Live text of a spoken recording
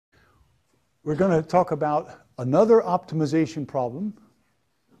we're going to talk about another optimization problem.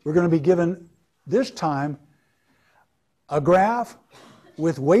 We're going to be given, this time, a graph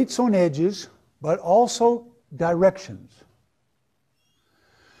with weights on edges, but also directions.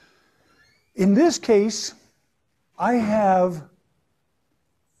 In this case, I have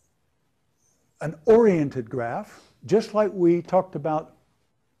an oriented graph, just like we talked about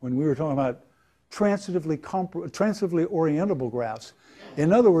when we were talking about transitively orientable graphs.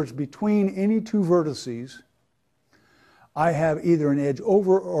 In other words, between any two vertices, I have either an edge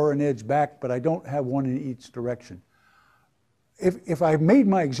over or an edge back, but I don't have one in each direction. If I made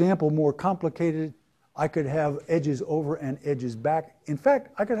my example more complicated, I could have edges over and edges back. In fact,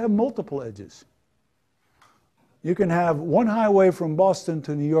 I could have multiple edges. You can have one highway from Boston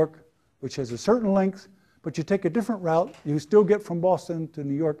to New York, which has a certain length, but you take a different route, you still get from Boston to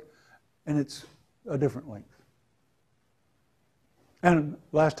New York, and it's a different length. And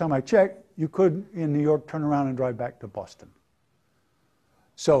last time I checked, you could, in New York, turn around and drive back to Boston.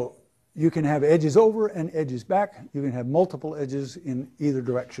 So you can have edges over and edges back. You can have multiple edges in either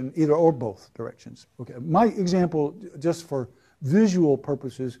direction, either or both directions. Okay, my example, just for visual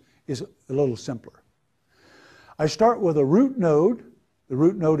purposes, is a little simpler. I start with a root node. The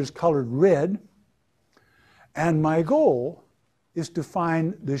root node is colored red. And my goal is to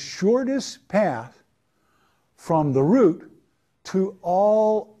find the shortest path from the root to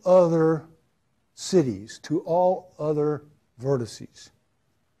all other cities, to all other vertices.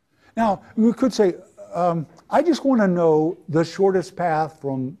 Now, we could say, I just want to know the shortest path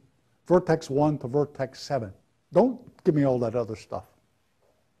from vertex 1 to vertex 7. Don't give me all that other stuff.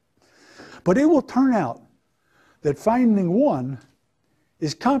 But it will turn out that finding one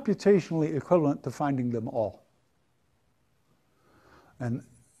is computationally equivalent to finding them all. And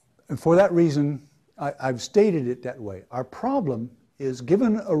for that reason, I've stated it that way. Our problem is,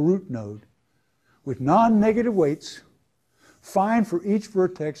 given a root node with non-negative weights, find for each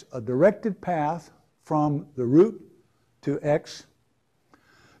vertex a directed path from the root to x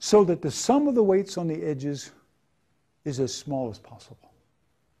so that the sum of the weights on the edges is as small as possible.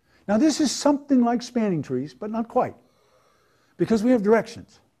 Now this is something like spanning trees, but not quite, because we have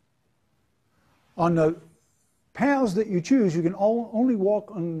directions. On the paths that you choose, you can only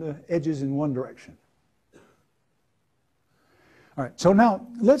walk on the edges in one direction. All right, so now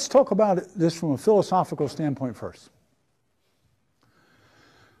let's talk about this from a philosophical standpoint first.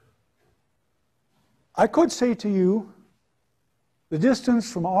 I could say to you, the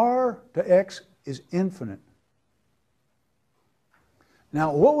distance from R to X is infinite.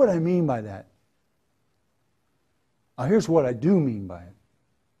 Now, what would I mean by that? Now, here's what I do mean by it.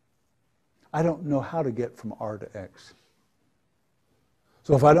 I don't know how to get from R to X.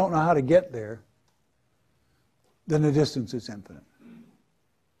 So if I don't know how to get there, then the distance is infinite.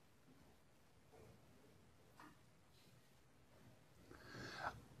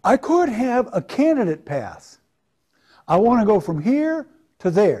 I could have a candidate path. I want to go from here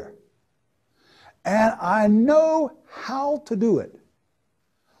to there. And I know how to do it.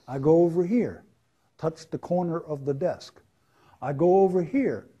 I go over here, touch the corner of the desk. I go over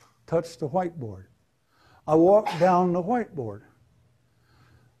here, touch the whiteboard. I walk down the whiteboard.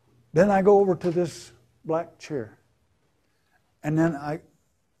 Then I go over to this black chair. And then I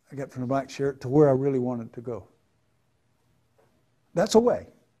get from the black chair to where I really wanted to go. That's a way.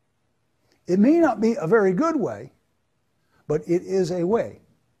 It may not be a very good way, but it is a way.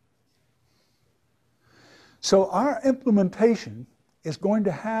 So our implementation is going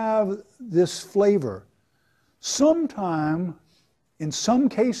to have this flavor. Sometime, in some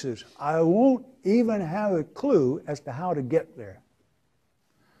cases, I won't even have a clue as to how to get there.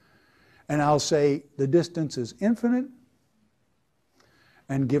 And I'll say the distance is infinite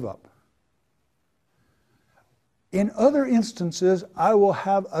and give up. In other instances, I will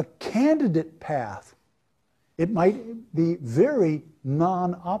have a candidate path. It might be very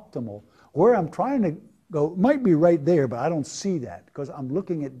non-optimal. Where I'm trying to go might be right there, but I don't see that because I'm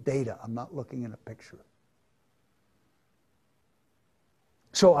looking at data. I'm not looking at a picture.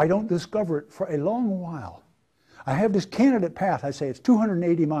 So I don't discover it for a long while. I have this candidate path. I say it's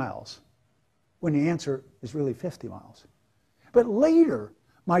 280 miles when the answer is really 50 miles. But later,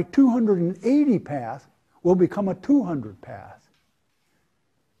 my 280 path will become a 200 path.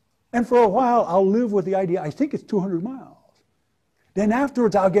 And for a while, I'll live with the idea, I think it's 200 miles. Then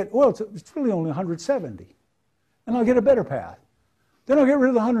afterwards, I'll get, well, it's really only 170. And I'll get a better path. Then I'll get rid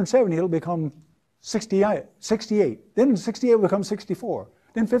of the 170. It'll become 68. Then 68 will become 64.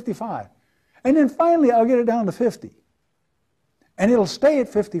 Then 55. And then finally, I'll get it down to 50. And it'll stay at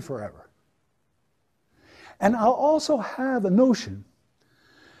 50 forever. And I'll also have a notion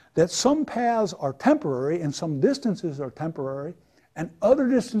that some paths are temporary and some distances are temporary, and other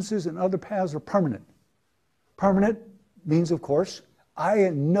distances and other paths are permanent. Permanent means, of course, I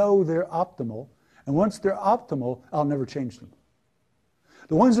know they're optimal, and once they're optimal, I'll never change them.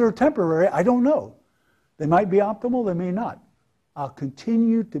 The ones that are temporary, I don't know. They might be optimal, they may not. I'll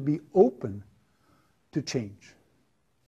continue to be open to change.